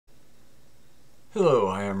Hello,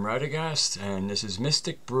 I am Radagast, and this is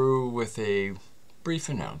Mystic Brew with a brief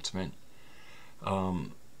announcement.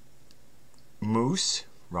 Moose,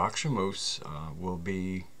 Raksha Moose, will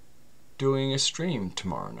be doing a stream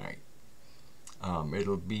tomorrow night.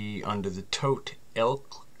 It'll be under the tote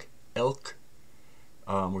elk,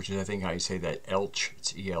 which is I think how you say that, Elch.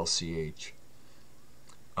 It's E-L-C-H.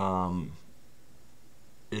 It'll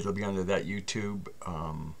be under that YouTube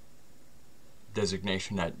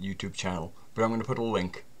designation, that YouTube channel, but I'm going to put a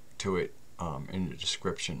link to it in the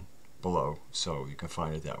description below so you can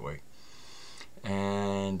find it that way.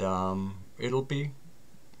 And it'll be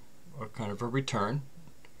a kind of a return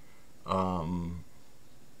of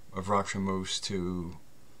Raksha Moose to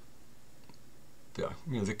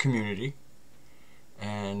the community,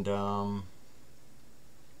 and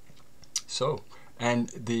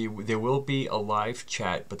there will be a live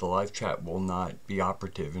chat, but the live chat will not be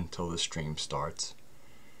operative until the stream starts.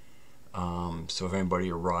 So if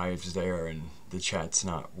anybody arrives there and the chat's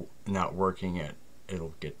not working yet,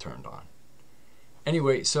 it'll get turned on.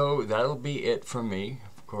 Anyway, so that'll be it from me.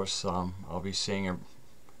 Of course, I'll be seeing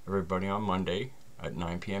everybody on Monday at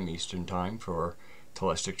 9 p.m. Eastern Time for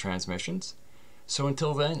Telestic Transmissions. So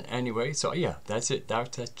until then, anyway, so yeah, that's it.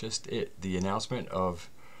 That's just it. The announcement of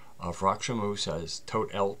Raksha Moose as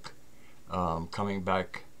Tote Elk coming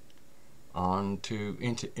back into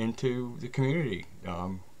the community,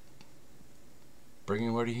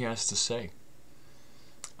 bringing what he has to say.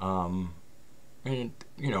 And and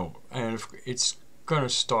it's gonna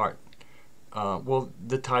start. Well,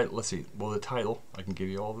 the title. Let's see. Well, the title. I can give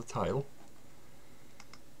you all the title.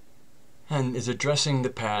 And is addressing the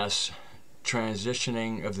past,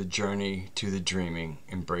 transitioning of the journey to the dreaming,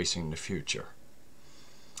 embracing the future.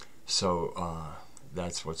 So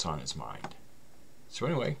that's what's on his mind. So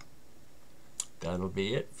anyway, that'll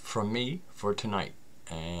be it from me for tonight,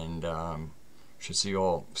 and should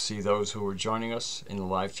see those who are joining us in the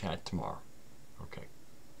live chat tomorrow. Okay.